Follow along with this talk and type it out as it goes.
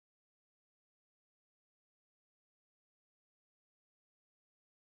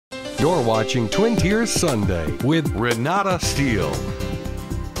You're watching Twin Tiers Sunday with Renata Stiehl.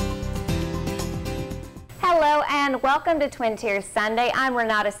 Hello and welcome to Twin Tiers Sunday. I'm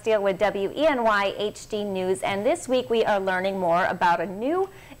Renata Stiehl with WENY HD News, and this week we are learning more about a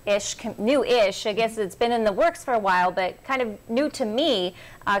new-ish, I guess it's been in the works for a while, but kind of new to me,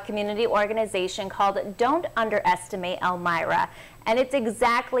 community organization called Don't Underestimate Elmira. And it's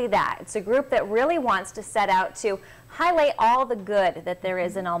exactly that. It's a group that really wants to set out to highlight all the good that there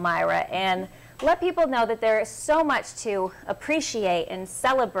is in Elmira and let people know that there is so much to appreciate and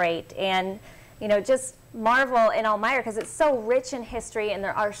celebrate and, you know, just marvel in Elmira because it's so rich in history and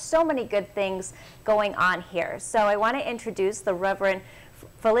there are so many good things going on here. So I want to introduce the Reverend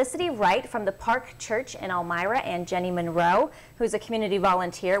Felicity Wright from the Park Church in Elmira and Jenny Monroe, who's a community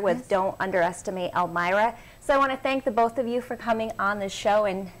volunteer with Don't Underestimate Elmira. So I want to thank the both of you for coming on the show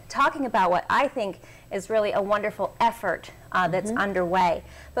and talking about what I think is really a wonderful effort that's underway.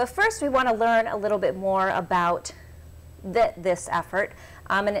 But first we want to learn a little bit more about this effort.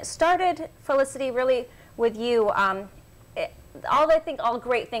 And it started, Felicity, really with you. I think all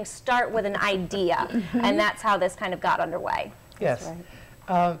great things start with an idea, and that's how this kind of got underway. Yes.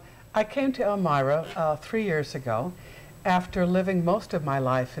 Right. I came to Elmira 3 years ago after living most of my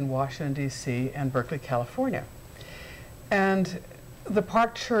life in Washington, D.C. and Berkeley, California. And the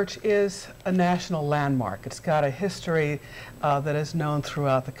Park Church is a national landmark. It's got a history that is known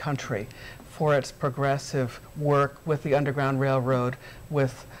throughout the country for its progressive work with the Underground Railroad,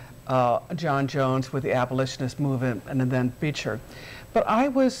 with John Jones, with the abolitionist movement, and then Beecher. But I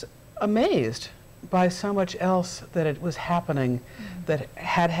was amazed by so much else that it was happening, that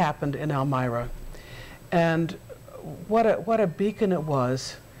had happened in Elmira. And what a beacon it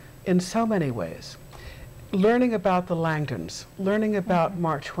was in so many ways. Learning about the Langdons, learning about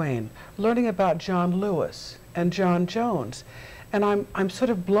Mark Twain, learning about John Lewis and John Jones. And I'm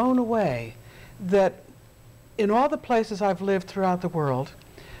sort of blown away that in all the places I've lived throughout the world,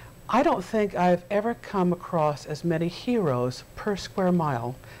 I don't think I've ever come across as many heroes per square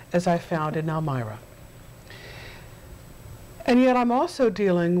mile as I found in Elmira. And yet I'm also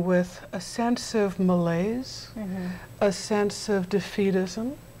dealing with a sense of malaise, a sense of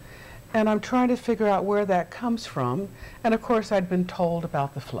defeatism, and I'm trying to figure out where that comes from. And of course I'd been told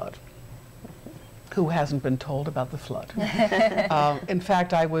about the flood. Who hasn't been told about the flood? In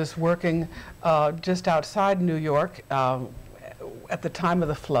fact, I was working just outside New York at the time of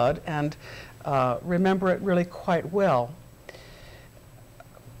the flood and remember it really quite well.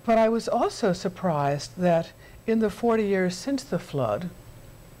 But I was also surprised that in the 40 years since the flood,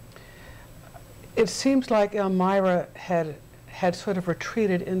 it seems like Elmira had sort of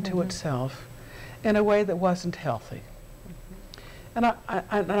retreated into itself in a way that wasn't healthy. And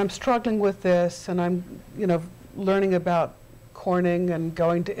I'm struggling with this, and I'm, you know, learning about Corning and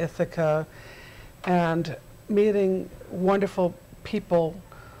going to Ithaca and meeting wonderful people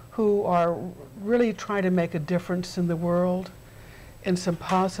who are really trying to make a difference in the world in some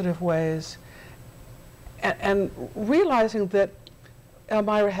positive ways, and realizing that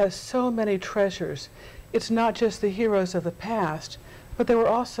Elmira has so many treasures. It's not just the heroes of the past, but there were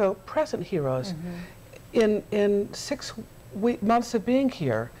also present heroes. In 6 months of being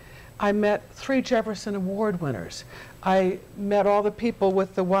here, I met 3 Jefferson Award winners. I met all the people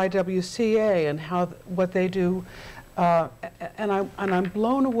with the YWCA and what they do, and I'm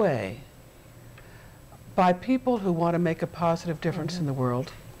blown away by people who want to make a positive difference in the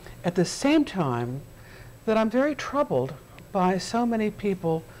world. At the same time, that I'm very troubled by so many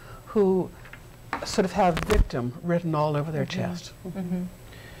people who sort of have victim written all over their chest.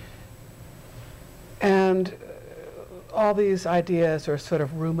 And all these ideas are sort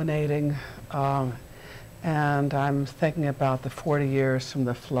of ruminating, and I'm thinking about the 40 years from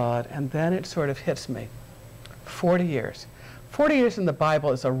the flood, and then it sort of hits me. 40 years. 40 years in the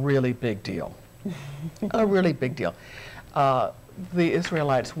Bible is a really big deal. A really big deal. The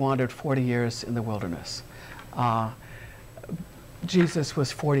Israelites wandered 40 years in the wilderness. Jesus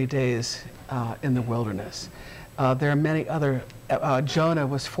was 40 days in the wilderness. There are many other, Jonah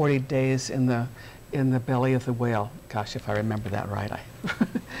was 40 days in the belly of the whale. Gosh, if I remember that right.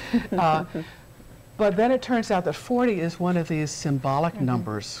 But then it turns out that 40 is one of these symbolic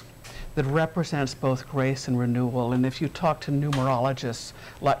numbers that represents both grace and renewal. And if you talk to numerologists,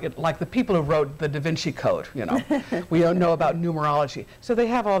 like the people who wrote the Da Vinci Code, you know, we don't know about numerology. So they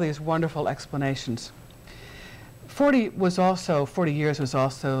have all these wonderful explanations. 40 years was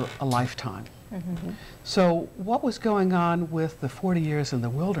also a lifetime. So what was going on with the 40 years in the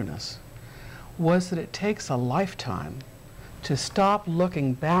wilderness was that it takes a lifetime to stop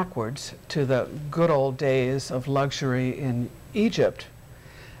looking backwards to the good old days of luxury in Egypt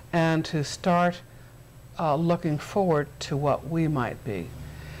and to start looking forward to what we might be.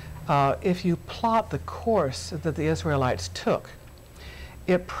 If you plot the course that the Israelites took,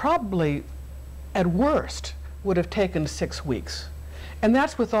 it probably, at worst, would have taken 6 weeks. And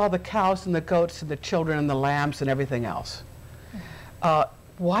that's with all the cows and the goats and the children and the lambs and everything else.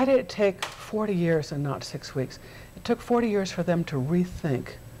 Why did it take 40 years and not 6 weeks? It took 40 years for them to rethink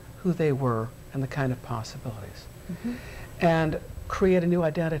who they were and the kind of possibilities, and create a new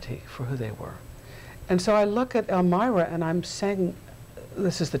identity for who they were. And so I look at Elmira and I'm saying,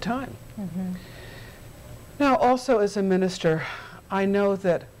 this is the time. Now, also as a minister, I know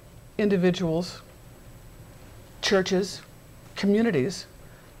that individuals, churches, communities,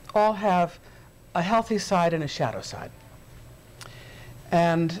 all have a healthy side and a shadow side.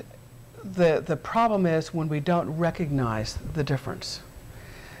 And the problem is when we don't recognize the difference.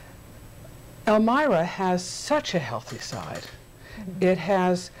 Elmira has such a healthy side. It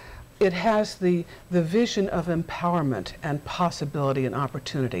has the vision of empowerment and possibility and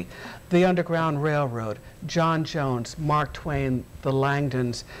opportunity. The Underground Railroad, John Jones, Mark Twain, the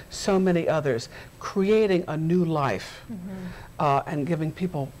Langdons, so many others, creating a new life and giving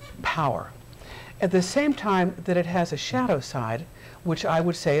people power. At the same time that it has a shadow side, which I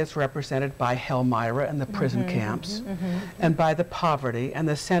would say is represented by Elmira and the prison camps, and by the poverty and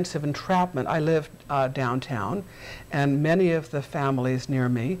the sense of entrapment. I live downtown, and many of the families near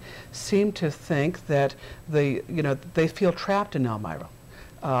me seem to think that they feel trapped in Elmira.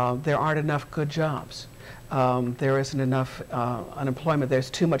 There aren't enough good jobs. There isn't enough unemployment. There's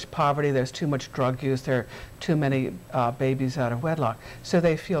too much poverty. There's too much drug use. There are too many babies out of wedlock. So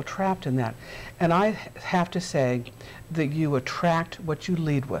they feel trapped in that. And I have to say that you attract what you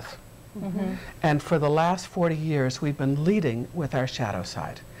lead with. And for the last 40 years, we've been leading with our shadow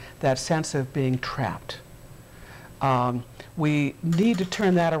side, that sense of being trapped. We need to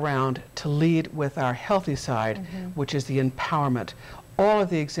turn that around to lead with our healthy side, which is the empowerment. All of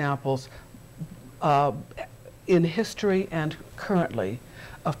the examples in history and currently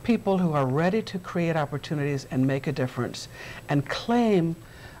of people who are ready to create opportunities and make a difference and claim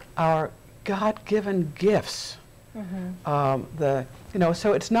our God-given gifts. So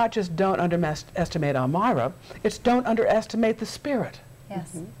it's not just don't underestimate Elmira, it's don't underestimate the Spirit.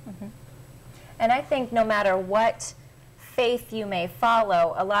 Yes. And I think no matter what faith you may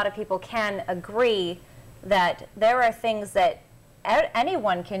follow, a lot of people can agree that there are things that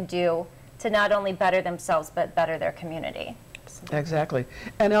anyone can do to not only better themselves, but better their community. Exactly.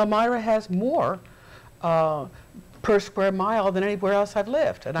 And Elmira has more per square mile than anywhere else I've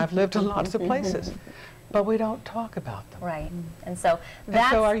lived. And I've lived in lots of places. But we don't talk about them. Right. And so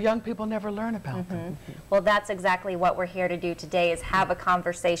our young people never learn about them. Well, that's exactly what we're here to do today, is have a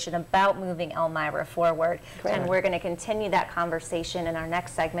conversation about moving Elmira forward. Great. And we're going to continue that conversation in our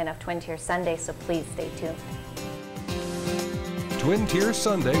next segment of Twin Tier Sunday, so please stay tuned. Twin Tier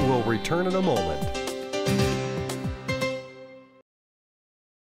Sunday will return in a moment.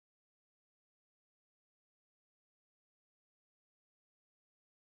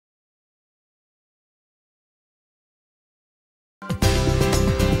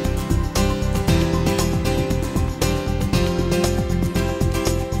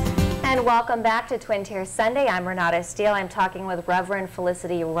 Welcome back to Twin Tier Sunday. I'm Renata Stiehl. I'm talking with Reverend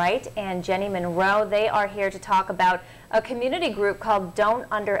Felicity Wright and Jenny Monroe. They are here to talk about a community group called Don't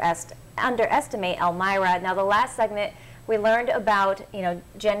Underestimate Elmira. Now, the last segment we learned about,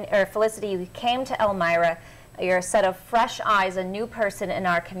 Felicity, you came to Elmira. You're a set of fresh eyes, a new person in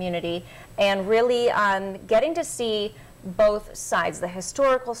our community, and really getting to see both sides, the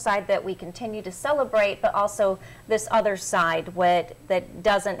historical side that we continue to celebrate, but also this other side that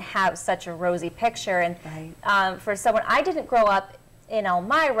doesn't have such a rosy picture. And for someone, I didn't grow up in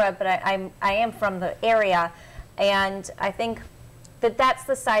Elmira, but I am from the area, and I think that that's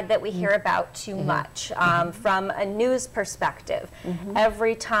the side that we hear about too much from a news perspective.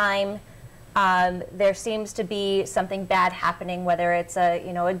 Every time there seems to be something bad happening, whether it's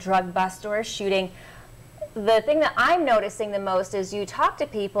a drug bust or a shooting, the thing that I'm noticing the most is you talk to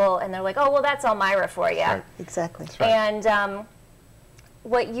people and they're like, oh, well, that's Elmira for you. Right. Exactly. Right. And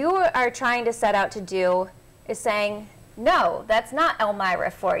what you are trying to set out to do is saying, no, that's not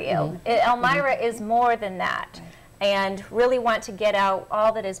Elmira for you. Elmira is more than that. And really want to get out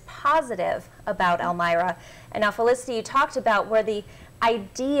all that is positive about Elmira. And now, Felicity, you talked about where the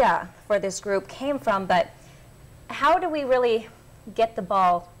idea for this group came from, but how do we really get the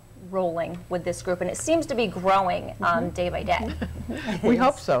ball rolling with this group? And it seems to be growing day by day. We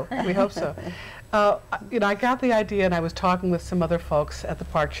hope so. We hope so. I got the idea, and I was talking with some other folks at the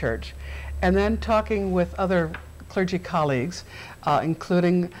Park Church, and then talking with other clergy colleagues,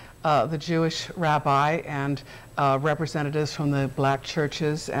 including the Jewish rabbi and representatives from the black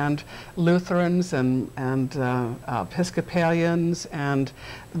churches and Lutherans and Episcopalians, and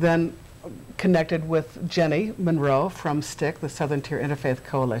then connected with Jenny Monroe from STIC, the Southern Tier Interfaith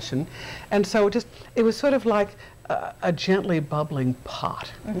Coalition. And so it was sort of like a gently bubbling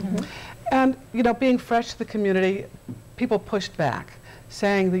pot. And, you know, being fresh to the community, people pushed back,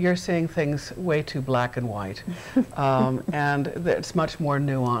 saying that you're seeing things way too black and white, and that it's much more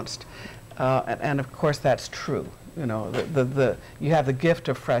nuanced. And of course, that's true. You know, you have the gift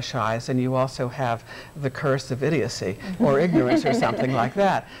of fresh eyes, and you also have the curse of idiocy or ignorance or something like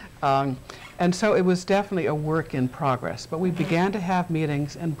that. And so it was definitely a work in progress. But we began to have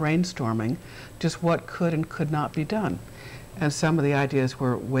meetings and brainstorming just what could and could not be done. And some of the ideas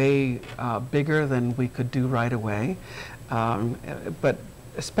were way bigger than we could do right away. But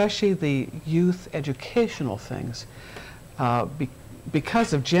especially the youth educational things,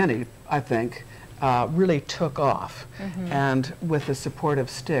 because of Jenny, I think, really took off. And with the support of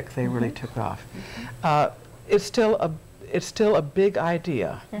STIC, they really took off. It's still a big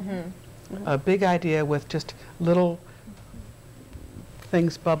idea, a big idea with just little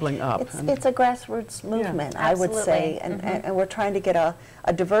things bubbling up. It's a grassroots movement, I would say, and we're trying to get a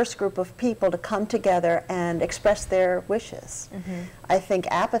diverse group of people to come together and express their wishes. I think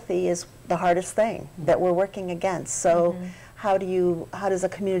apathy is the hardest thing that we're working against. So how does a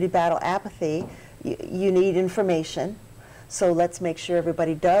community battle apathy? You need information. So let's make sure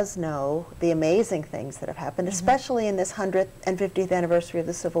everybody does know the amazing things that have happened, especially in this 150th anniversary of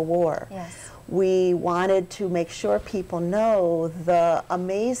the Civil War. Yes. We wanted to make sure people know the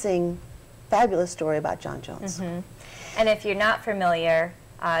amazing, fabulous story about John Jones. And if you're not familiar,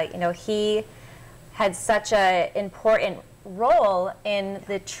 you know, he had such an important role in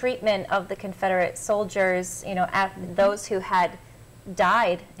the treatment of the Confederate soldiers, you know, those who had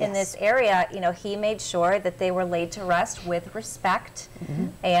died in this area. You know, he made sure that they were laid to rest with respect,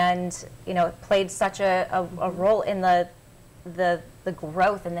 and, you know, played such a role in the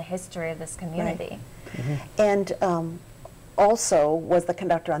growth and the history of this community. And also was the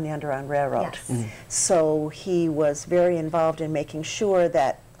conductor on the Underground Railroad. So he was very involved in making sure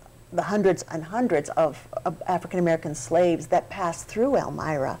that the hundreds and hundreds of African American slaves that passed through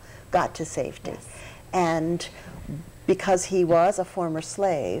Elmira got to safety. And because he was a former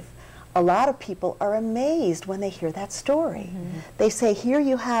slave, a lot of people are amazed when they hear that story. They say, here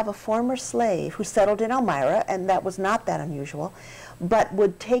you have a former slave who settled in Elmira, and that was not that unusual, but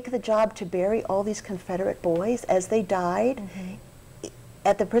would take the job to bury all these Confederate boys as they died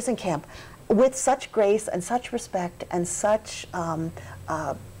at the prison camp with such grace and such respect and such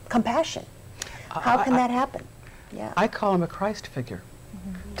compassion. How can that happen? I call him a Christ figure,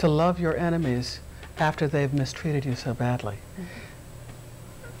 to love your enemies after they've mistreated you so badly.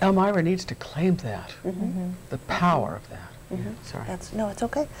 Elmira needs to claim that, the power of that. Sorry. No, it's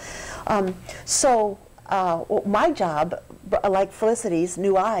okay. My job, like Felicity's,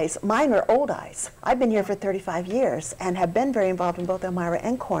 new eyes, mine are old eyes. I've been here for 35 years and have been very involved in both Elmira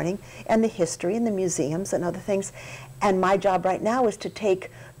and Corning and the history and the museums and other things. And my job right now is to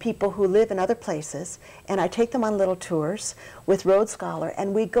take people who live in other places, and I take them on little tours with Rhodes Scholar,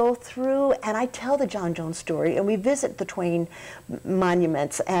 and we go through and I tell the John Jones story, and we visit the Twain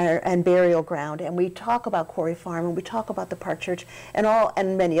monuments and burial ground, and we talk about Quarry Farm, and we talk about the Park Church and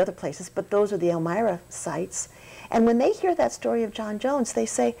many other places, but those are the Elmira sites. And when they hear that story of John Jones, they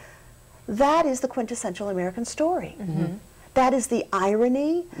say, that is the quintessential American story. That is the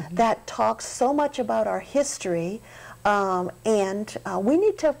irony that talks so much about our history, and we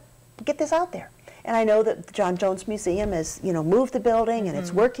need to get this out there. And I know that the John Jones Museum has, moved the building and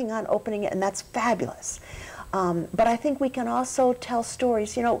it's working on opening it, and that's fabulous. But I think we can also tell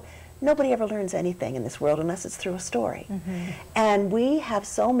stories. Nobody ever learns anything in this world unless it's through a story. And we have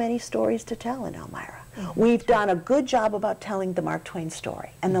so many stories to tell in Elmira. We've done a good job about telling the Mark Twain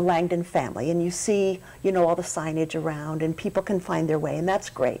story and the Langdon family, and you see, all the signage around, and people can find their way, and that's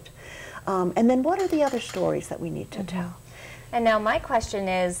great. And then what are the other stories that we need to tell? And now my question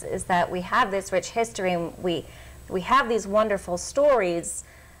is that we have this rich history, and we have these wonderful stories,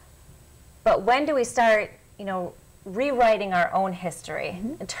 but when do we start, rewriting our own history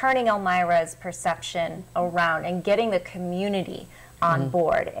and turning Elmira's perception around and getting the community on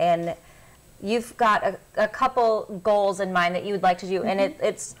board? And you've got a couple goals in mind that you would like to do, and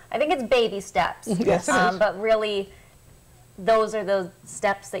I think it's baby steps. Yes, it is. But really, those are those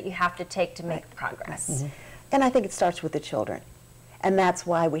steps that you have to take to make progress. And I think it starts with the children. And that's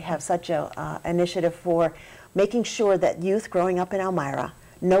why we have such an initiative for making sure that youth growing up in Elmira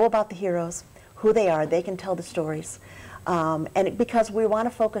know about the heroes who they are. They can tell the stories. Because we want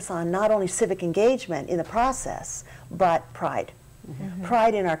to focus on not only civic engagement in the process, but pride.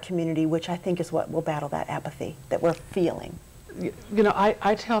 Pride in our community, which I think is what will battle that apathy that we're feeling. You know,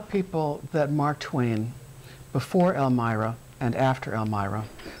 I tell people that Mark Twain, before Elmira and after Elmira,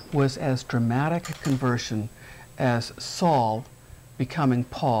 was as dramatic a conversion as Saul becoming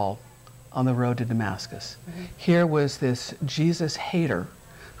Paul on the road to Damascus. Here was this Jesus hater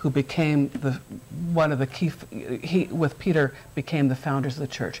who became one of the key, he with Peter became the founders of the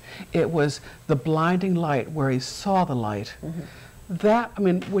church. It was the blinding light where he saw the light. That, I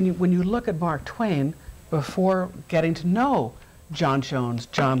mean, when you look at Mark Twain, before getting to know John Jones,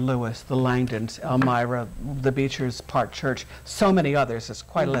 John Lewis, the Langdons, Elmira, the Beechers, Park Church, so many others, it's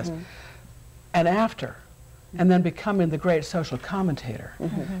quite a list, and after, and then becoming the great social commentator.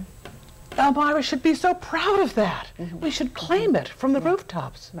 Elmira should be so proud of that. We should claim it from the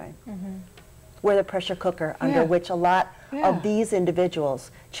rooftops. Right. We're the pressure cooker under which a lot of these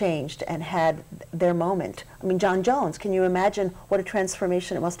individuals changed and had their moment. I mean, John Jones, can you imagine what a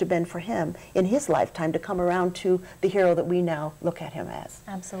transformation it must have been for him in his lifetime to come around to the hero that we now look at him as?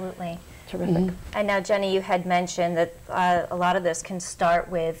 Absolutely. Terrific. And now, Jenny, you had mentioned that a lot of this can start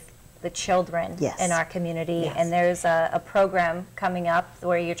with the children in our community, and there's a program coming up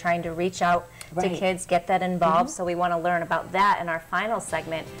where you're trying to reach out to kids, get that involved. So we want to learn about that in our final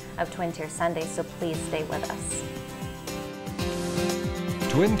segment of Twin Tier Sunday, so please stay with us.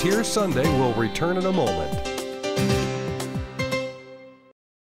 Twin Tier Sunday will return in a moment.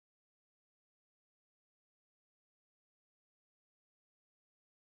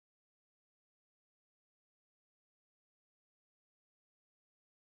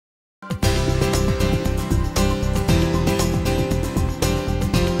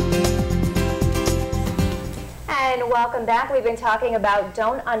 Welcome back. We've been talking about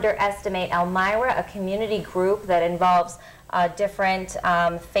Don't Underestimate Elmira, a community group that involves different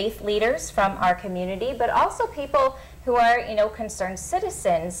faith leaders from our community, but also people who are, you know, concerned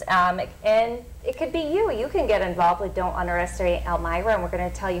citizens. And it could be you. You can get involved with Don't Underestimate Elmira, and we're going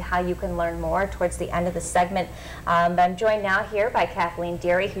to tell you how you can learn more towards the end of the segment. I'm joined now here by Kathleen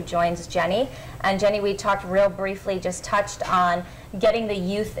Deary, who joins Jenny. And Jenny, we talked real briefly, just touched on getting the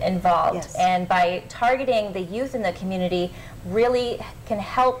youth involved. And by targeting the youth in the community really can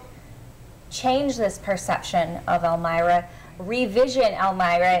help change this perception of Elmira. Revision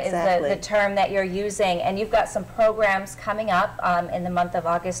Elmira is the term that you're using, and you've got some programs coming up in the month of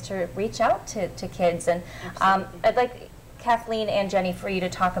August to reach out to kids. And I'd like Kathleen and Jenny for you to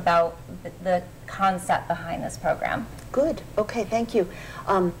talk about the concept behind this program. Good. Okay, thank you.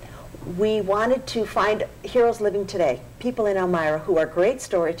 We wanted to find heroes living today, people in Elmira who are great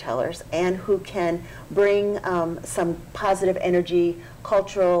storytellers and who can bring some positive energy,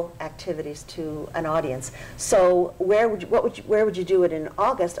 cultural activities to an audience. So where would you do it in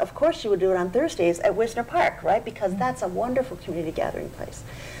August? Of course you would do it on Thursdays at Wisner Park, right? Because that's a wonderful community gathering place.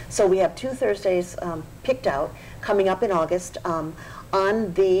 So we have 2 Thursdays picked out coming up in August on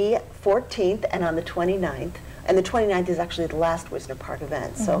the 14th and on the 29th. And the 29th is actually the last Wisner Park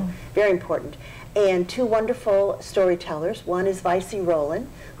event, so very important. And 2 wonderful storytellers. One is Vicey Rowland,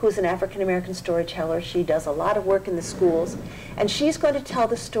 who's an African-American storyteller. She does a lot of work in the schools. And she's going to tell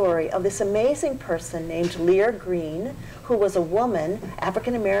the story of this amazing person named Lear Green, who was a woman,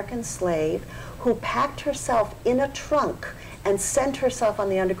 African-American slave, who packed herself in a trunk and sent herself on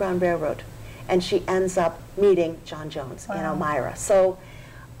the Underground Railroad. And she ends up meeting John Jones in Elmira. So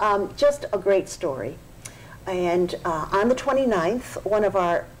just a great story. And on the 29th, one of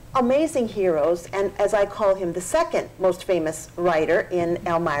our amazing heroes, and as I call him, the second most famous writer in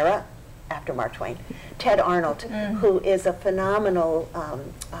Elmira, after Mark Twain, Ted Arnold, who is a phenomenal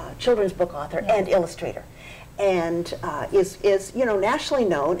children's book author and illustrator, and is you know, nationally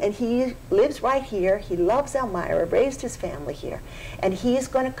known, and he lives right here. He loves Elmira, raised his family here, and he's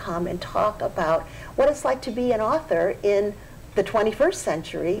going to come and talk about what it's like to be an author in the 21st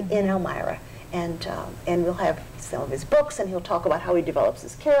century in Elmira. And we'll have some of his books, and he'll talk about how he develops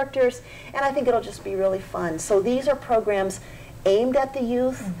his characters, and I think it'll just be really fun. So these are programs aimed at the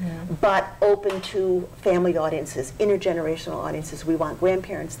youth, but open to family audiences, intergenerational audiences. We want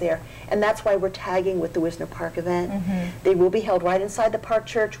grandparents there, and that's why we're tagging with the Wisner Park event. They will be held right inside the Park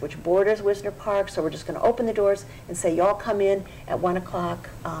Church, which borders Wisner Park, so we're just going to open the doors and say, y'all come in at 1 o'clock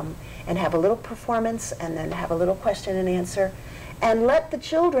and have a little performance, and then have a little question and answer. And let the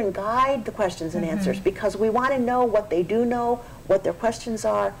children guide the questions and answers, because we want to know what they do know, what their questions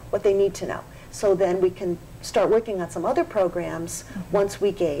are, what they need to know. So then we can start working on some other programs once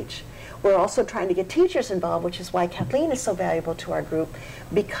we gauge. We're also trying to get teachers involved, which is why Kathleen is so valuable to our group,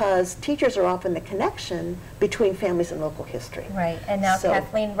 because teachers are often the connection between families and local history. Right, and now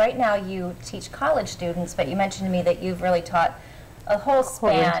Kathleen, right now you teach college students, but you mentioned to me that you've really taught a whole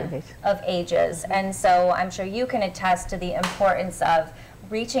span of ages, and so I'm sure you can attest to the importance of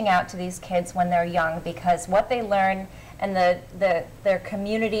reaching out to these kids when they're young, because what they learn and their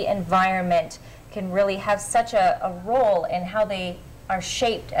community environment can really have such a role in how they are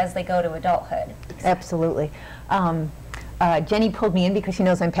shaped as they go to adulthood. Absolutely. Jenny pulled me in because she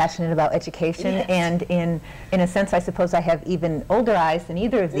knows I'm passionate about education, and in a sense I suppose I have even older eyes than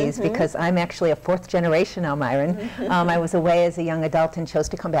either of these, because I'm actually a 4th generation Elmiran. I was away as a young adult and chose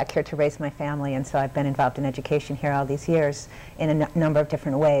to come back here to raise my family, and so I've been involved in education here all these years in a number of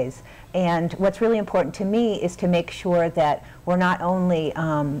different ways. And what's really important to me is to make sure that we're not only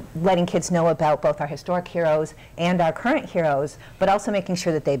letting kids know about both our historic heroes and our current heroes, but also making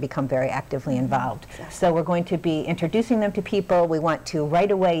sure that they become very actively involved. So we're going to be introducing them to people. We want to right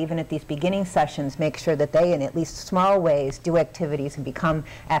away, even at these beginning sessions, make sure that they, in at least small ways, do activities and become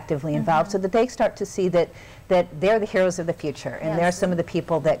actively involved, so that they start to see that they're the heroes of the future, and they're some of the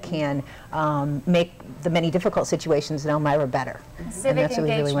people that can make the many difficult situations in Elmira better. Civic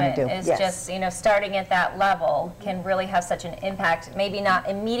engagement is just, you know, starting at that level can really have such an impact, maybe not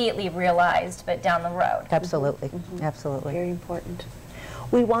immediately realized, but down the road. Absolutely, absolutely. Very important.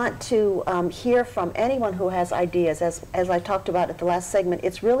 We want to hear from anyone who has ideas. As I talked about at the last segment,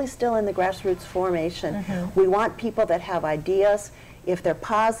 it's really still in the grassroots formation. We want people that have ideas, if they're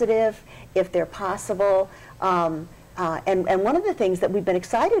positive, if they're possible. And one of the things that we've been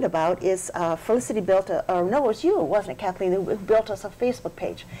excited about is Felicity built no, it was you, wasn't it, Kathleen, who built us a Facebook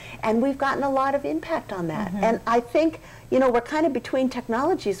page. And we've gotten a lot of impact on that. And I think, you know, we're kind of between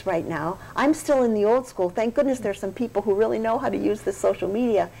technologies right now. I'm still in the old school. Thank goodness there's some people who really know how to use this social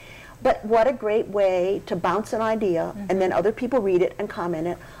media. But what a great way to bounce an idea, and then other people read it and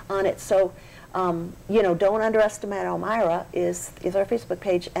comment on it. So, you know, Don't Underestimate Elmira is our Facebook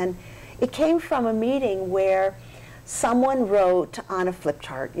page. And it came from a meeting where someone wrote on a flip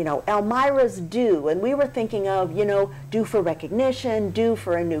chart, you know, Elmira's due, and we were thinking of, you know, due for recognition, due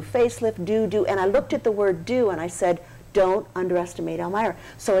for a new facelift, due, and I looked at the word due and I said, don't underestimate Elmira.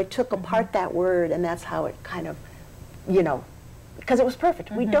 So I took apart that word, and that's how it kind of, you know, because it was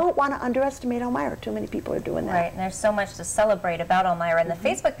perfect. We don't want to underestimate Elmira. Too many people are doing that. Right, and there's so much to celebrate about Elmira, and the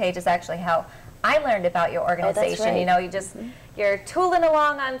Facebook page is actually how I learned about your organization. Oh, that's right. You know, you just, you're tooling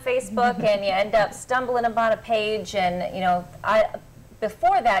along on Facebook and you end up stumbling upon a page, and, you know,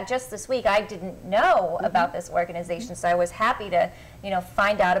 before that, just this week, I didn't know about this organization, so I was happy to, you know,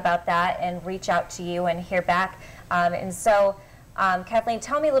 find out about that and reach out to you and hear back. And so, Kathleen,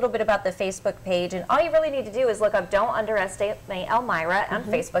 tell me a little bit about the Facebook page, and all you really need to do is look up Don't Underestimate Elmira on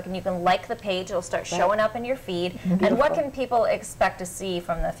Facebook, and you can like the page. It'll start showing up in your feed. And what can people expect to see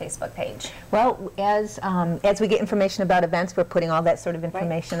from the Facebook page? Well, as we get information about events, we're putting all that sort of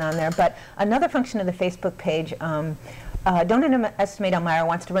information on there. But another function of the Facebook page, Don't Underestimate Elmira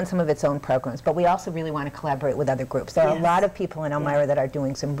wants to run some of its own programs, but we also really want to collaborate with other groups. There are a lot of people in Elmira that are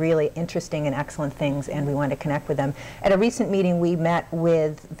doing some really interesting and excellent things, and we want to connect with them. At a recent meeting, we met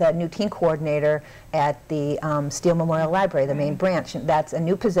with the new teen coordinator at the Stiehl Memorial Library, the main branch. That's a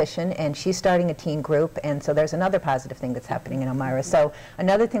new position, and she's starting a teen group, and so there's another positive thing that's happening in Elmira. So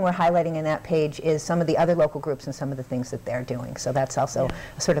another thing we're highlighting in that page is some of the other local groups and some of the things that they're doing. So that's also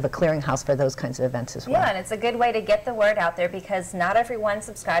sort of a clearinghouse for those kinds of events as well. Yeah, and it's a good way to get the word out there, because not everyone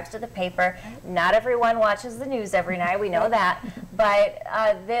subscribes to the paper, not everyone watches the news every night, we know that, but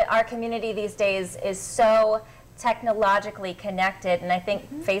our community these days is so technologically connected, and I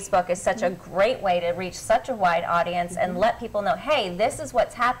think Facebook is such a great way to reach such a wide audience and let people know, hey, this is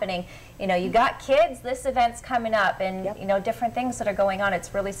what's happening. You know, you got kids, this event's coming up, and you know, different things that are going on.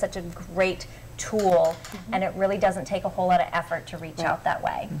 It's really such a great tool, and it really doesn't take a whole lot of effort to reach out that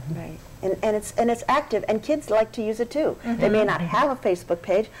way. Right, and it's active, and kids like to use it too. They may not have a Facebook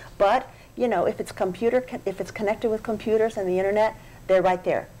page, but you know, if it's connected with computers and the internet, they're right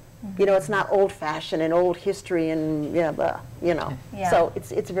there. You know, it's not old-fashioned and old history and you know. So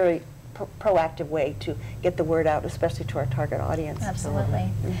it's a very proactive way to get the word out, especially to our target audience. Absolutely.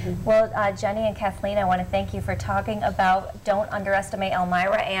 Well, Jenny and Kathleen, I want to thank you for talking about Don't Underestimate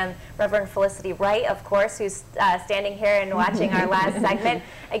Elmira, and Reverend Felicity Wright, of course, who's standing here and watching our last segment.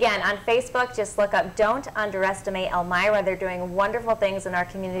 Again, on Facebook, just look up Don't Underestimate Elmira. They're doing wonderful things in our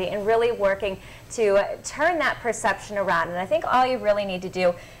community and really working to turn that perception around. And I think all you really need to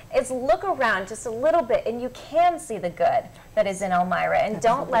do is look around just a little bit, and you can see the good that is in Elmira, and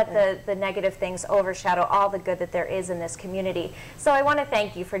don't let the the negative things overshadow all the good that there is in this community. So I want to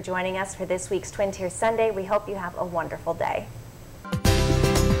thank you for joining us for this week's Twin Tier Sunday. We hope you have a wonderful day.